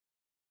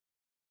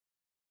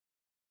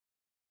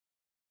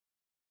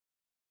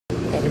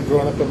Having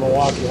grown up in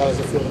Milwaukee, how does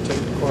it feel to take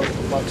the court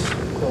with the Bucks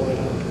clearly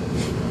now?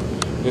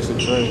 It's a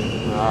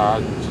dream. I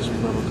just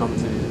remember coming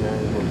to these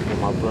games with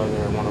my brother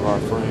and one of our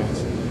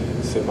friends,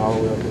 sitting all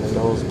the way up in the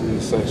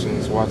nosebleed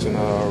sections, watching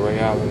Ray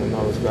Allen and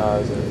those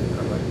guys,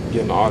 and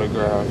getting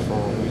autographs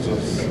from.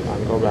 I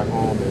can go back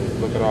home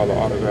and look at all the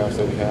autographs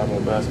that we have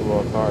on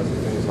basketball cards and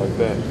things like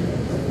that.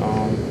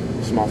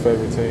 It's my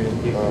favorite team.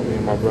 Me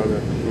and my brother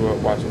grew up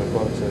watching the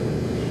Bucks, and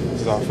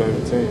this is our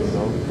favorite team.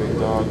 Big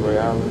Dog, Ray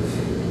Allen,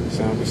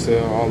 Sam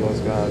Cassell, all those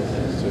guys.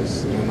 It's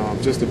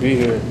just, just to be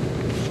here,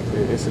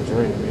 it's a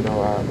dream.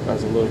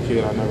 As a little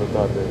kid, I never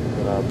thought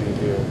that I'd be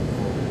here.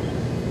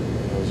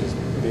 Just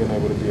being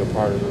able to be a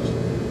part of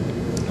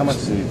this. How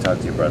much did you talk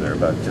to your brother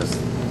about just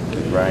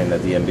the grind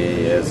that the NBA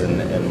is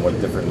and what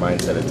different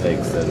mindset it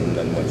takes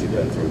than what you've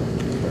been through?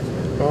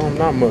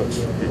 Not much.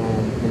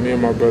 When me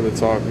and my brother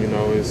talk,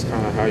 it's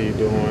kind of how you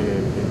doing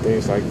and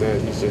things like that.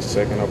 He's just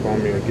checking up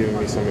on me or giving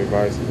me some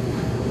advice.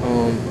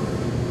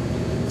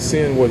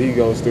 Seeing what he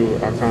goes through,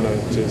 I kind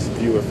of just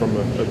view it from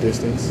a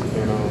distance,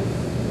 and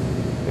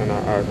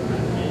I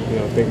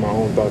think my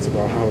own thoughts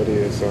about how it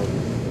is. So,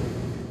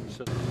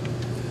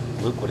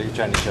 Luke, what are you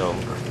trying to show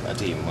a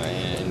team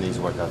in these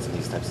workouts in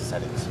these types of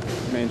settings?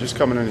 I mean, just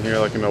coming in here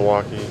like in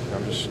Milwaukee,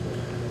 I'm just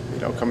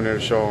coming here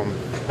to show them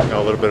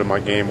a little bit of my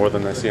game, more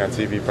than I see on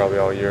TV probably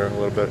all year. A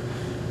little bit,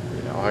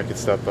 I could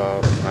step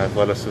out, my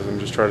athleticism,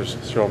 just try to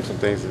show them some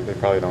things that they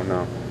probably don't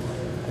know.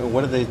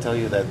 What do they tell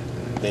you that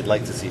they'd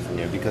like to see from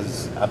you?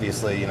 Because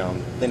obviously,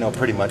 they know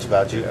pretty much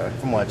about you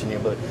from watching you.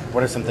 But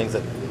what are some things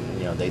that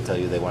they tell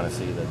you they want to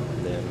see that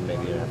they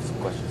maybe have some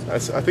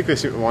questions? I think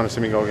they want to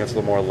see me go against a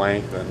little more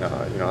length and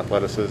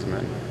athleticism,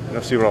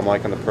 and see what I'm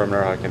like on the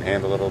perimeter, how I can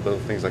handle a little bit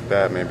of things like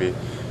that. Maybe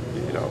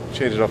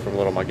change it up from a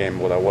little of my game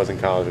what I was in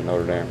college at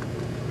Notre Dame.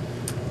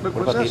 But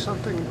was that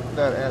something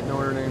that at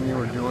Notre Dame you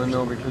were doing,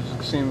 though? Because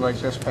it seemed like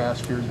this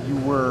past year you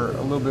were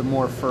a little bit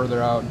more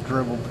further out,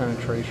 dribble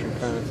penetration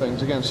kind of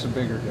things against the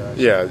bigger guys.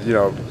 Yeah,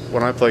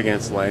 when I play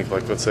against length,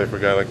 like let's say for a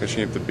guy like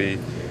Hasheem Thabeet,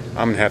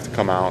 I'm going to have to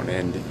come out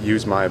and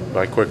use my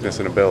quickness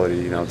and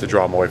ability, to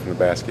draw him away from the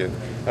basket.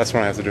 That's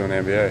what I have to do in the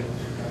NBA.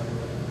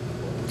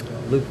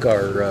 Luke,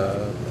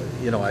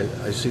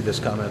 I see this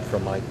comment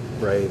from Mike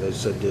Ray that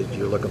said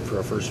you're looking for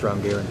a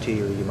first-round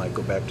guarantee or you might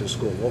go back to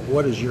school.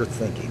 What is your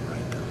thinking right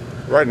now?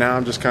 Right now,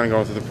 I'm just kind of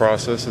going through the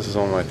process. This is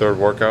only my third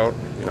workout.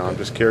 I'm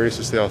just curious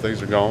to see how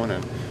things are going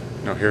and,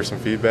 hear some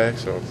feedback.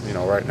 So,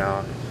 right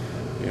now,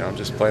 I'm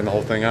just playing the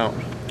whole thing out.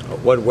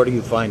 What are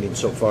you finding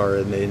so far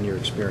in your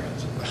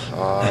experience?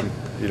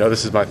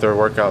 This is my third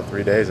workout in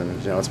 3 days,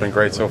 and, it's been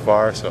great so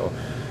far. So,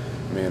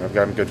 I've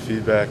gotten good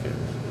feedback and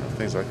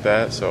things like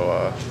that.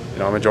 So,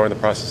 I'm enjoying the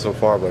process so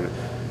far, but,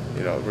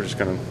 we're just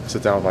going to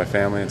sit down with my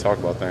family and talk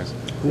about things.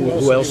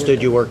 Who else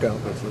did you work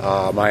out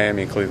with?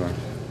 Miami and Cleveland.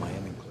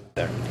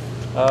 There.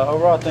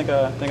 Overall, I think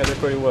I did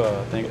pretty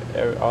well. I think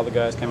all the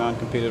guys came out and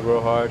competed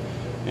real hard,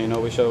 and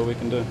we showed what we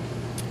can do.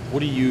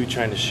 What are you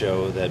trying to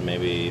show that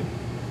maybe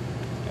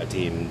a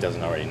team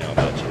doesn't already know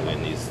about you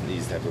in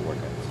these type of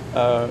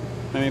workouts?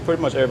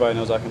 Pretty much everybody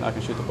knows I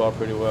can shoot the ball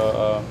pretty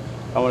well.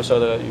 I want to show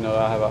that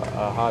I have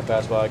a high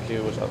basketball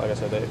IQ, which, like I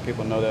said,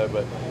 people know that.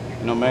 But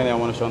mainly I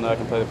want to show them that I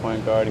can play the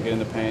point guard and get in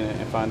the paint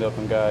and find the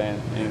open guy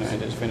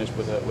and just finish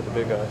with the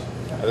big guys.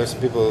 Are there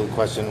some people who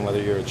question whether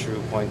you're a true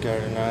point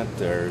guard or not,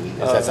 or is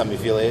that something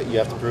you feel you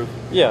have to prove?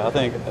 Yeah, I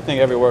think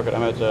every workout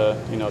I'm at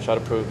to try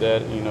to prove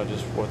that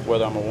just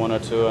whether I'm a 1 or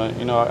 2. I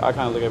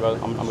kind of look at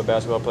it, I'm a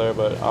basketball player,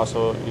 but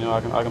also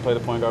I can play the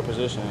point guard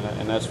position,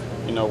 and that's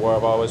where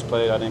I've always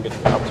played. I didn't get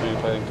the opportunity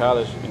to play in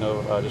college,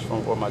 just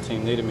from what my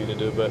team needed me to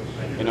do, but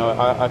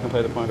I can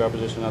play the point guard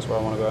position. That's where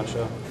I want to go out and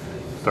show.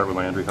 Start with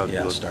Landry. How'd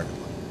you look? Start.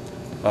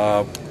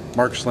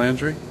 Marcus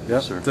Landry,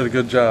 yes, sir. Did a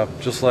good job,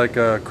 just like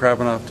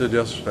Kravinoff did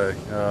yesterday.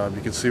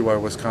 You can see why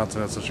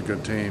Wisconsin has such a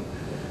good team.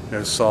 He's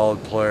a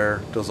solid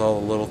player, does all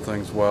the little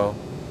things well,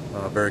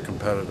 very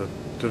competitive.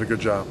 Did a good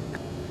job.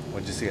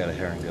 What did you see out of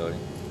Herringbilly?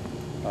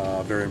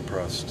 Very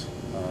impressed.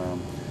 I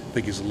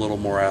think he's a little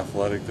more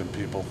athletic than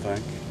people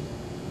think.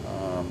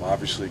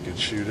 Obviously, he can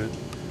shoot it.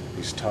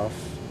 He's tough.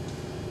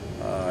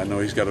 I know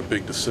he's got a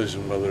big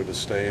decision whether to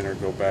stay in or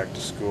go back to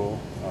school.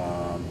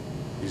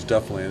 He's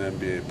definitely an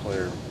NBA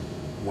player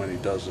when he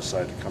does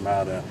decide to come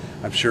out.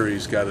 I'm sure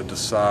he's got to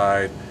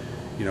decide,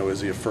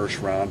 is he a first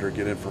rounder,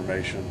 get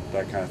information,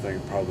 that kind of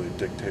thing, probably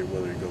dictate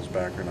whether he goes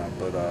back or not.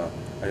 But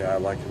I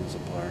like him as a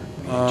player.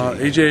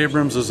 A.J.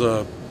 Abrams is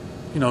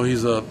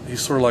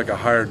he's sort of like a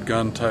hired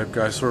gun type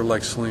guy, sort of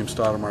like Salim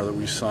Stoudemire that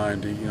we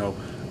signed. A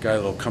guy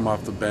that'll come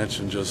off the bench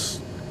and just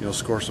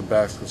score some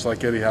baskets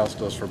like Eddie House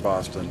does for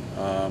Boston.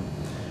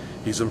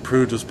 He's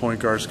improved his point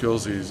guard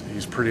skills.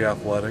 He's pretty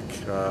athletic.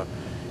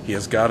 He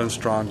has gotten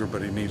stronger,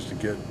 but he needs to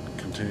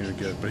continue to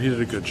get. But he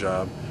did a good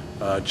job.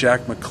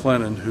 Jack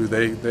McClennan, who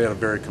they had a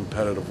very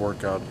competitive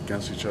workout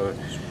against each other.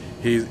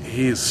 He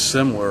is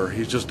similar.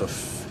 He's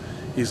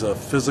a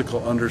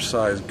physical,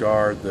 undersized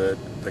guard that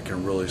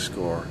can really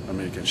score.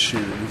 He can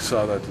shoot it. We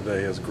saw that today.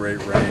 He has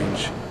great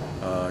range.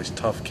 He's a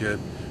tough kid.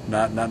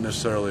 Not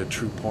necessarily a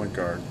true point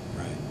guard.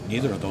 Right.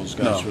 neither of those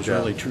guys was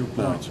really true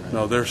points. Right?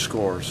 No, they're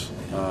scores.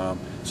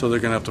 So they're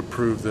going to have to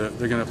prove that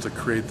they're going to have to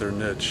create their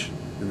niche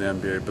in the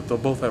NBA, but they'll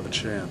both have a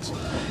chance.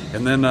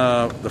 And then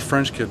the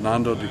French kid,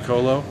 Nando Di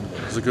Colo,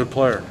 is a good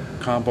player.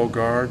 Combo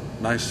guard,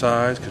 nice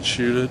size, could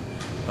shoot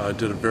it.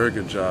 Did a very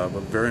good job.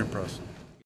 I'm very impressed.